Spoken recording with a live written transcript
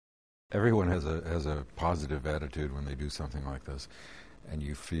Everyone has a positive attitude when they do something like this, and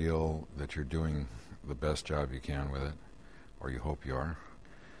you feel that you're doing the best job you can with it, or you hope you are.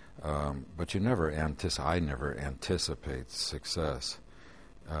 But I never anticipate success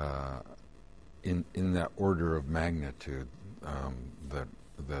in that order of magnitude that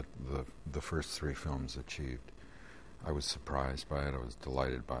the first three films achieved. I was surprised by it. I was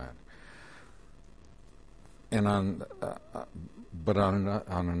delighted by it. And but on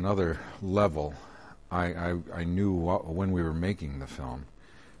another level, I knew when we were making the film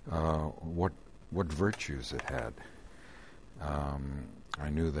what virtues it had. I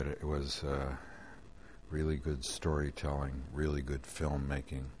knew that it was really good storytelling, really good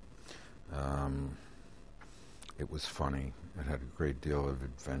filmmaking. It was funny. It had a great deal of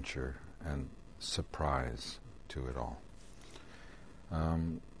adventure and surprise to it all.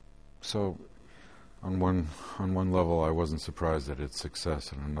 So on one level, I wasn't surprised at its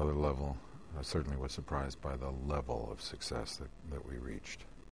success. On another level, I certainly was surprised by the level of success that we reached.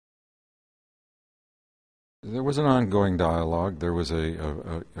 There was an ongoing dialogue. There was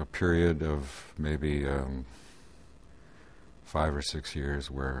a period of maybe 5 or 6 years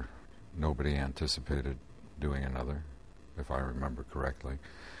where nobody anticipated doing another, if I remember correctly.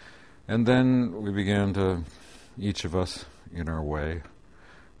 And then we began to, each of us in our way,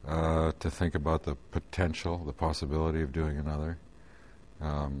 to think about the potential, the possibility of doing another.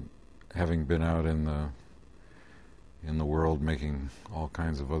 Having been out in the world making all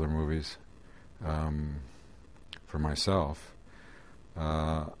kinds of other movies, for myself,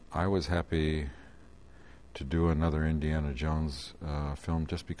 I was happy to do another Indiana Jones film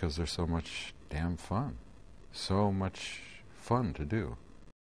just because there's so much damn fun. So much fun to do.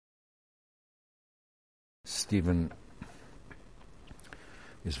 Steven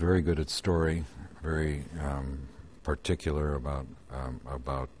is very good at story, very particular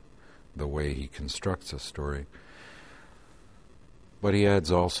about the way he constructs a story. But he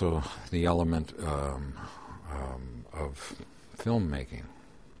adds also the element of filmmaking.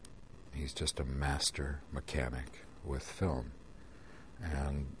 He's just a master mechanic with film,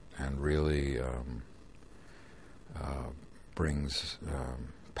 and really brings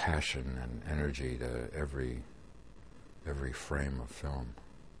passion and energy to every frame of film.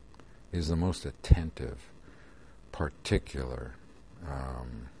 He's the most attentive, particular,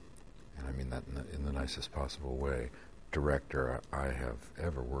 and I mean that in the nicest possible way, director I have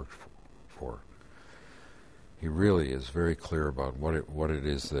ever worked for. He really is very clear about what it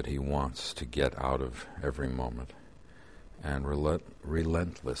is that he wants to get out of every moment, and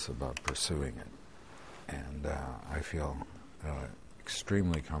relentless about pursuing it. And I feel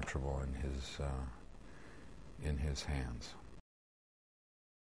extremely comfortable in his hands.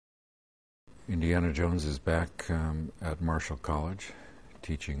 Indiana Jones is back at Marshall College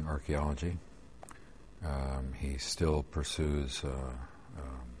teaching archaeology. He still pursues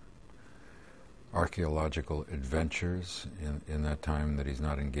archaeological adventures in that time that he's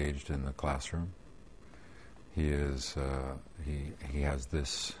not engaged in the classroom. He is he has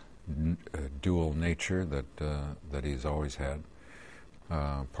this dual nature that he's always had,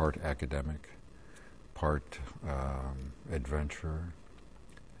 part academic, part adventurer,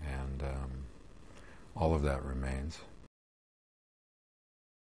 and all of that remains.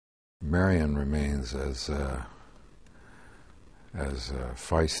 Marion remains as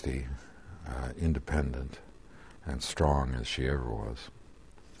feisty, independent, and strong as she ever was.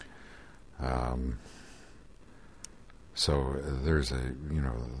 So there's the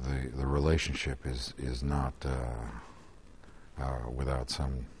relationship is not without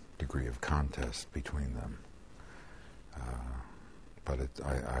some degree of contest between them. But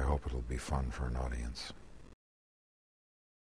I hope it'll be fun for an audience.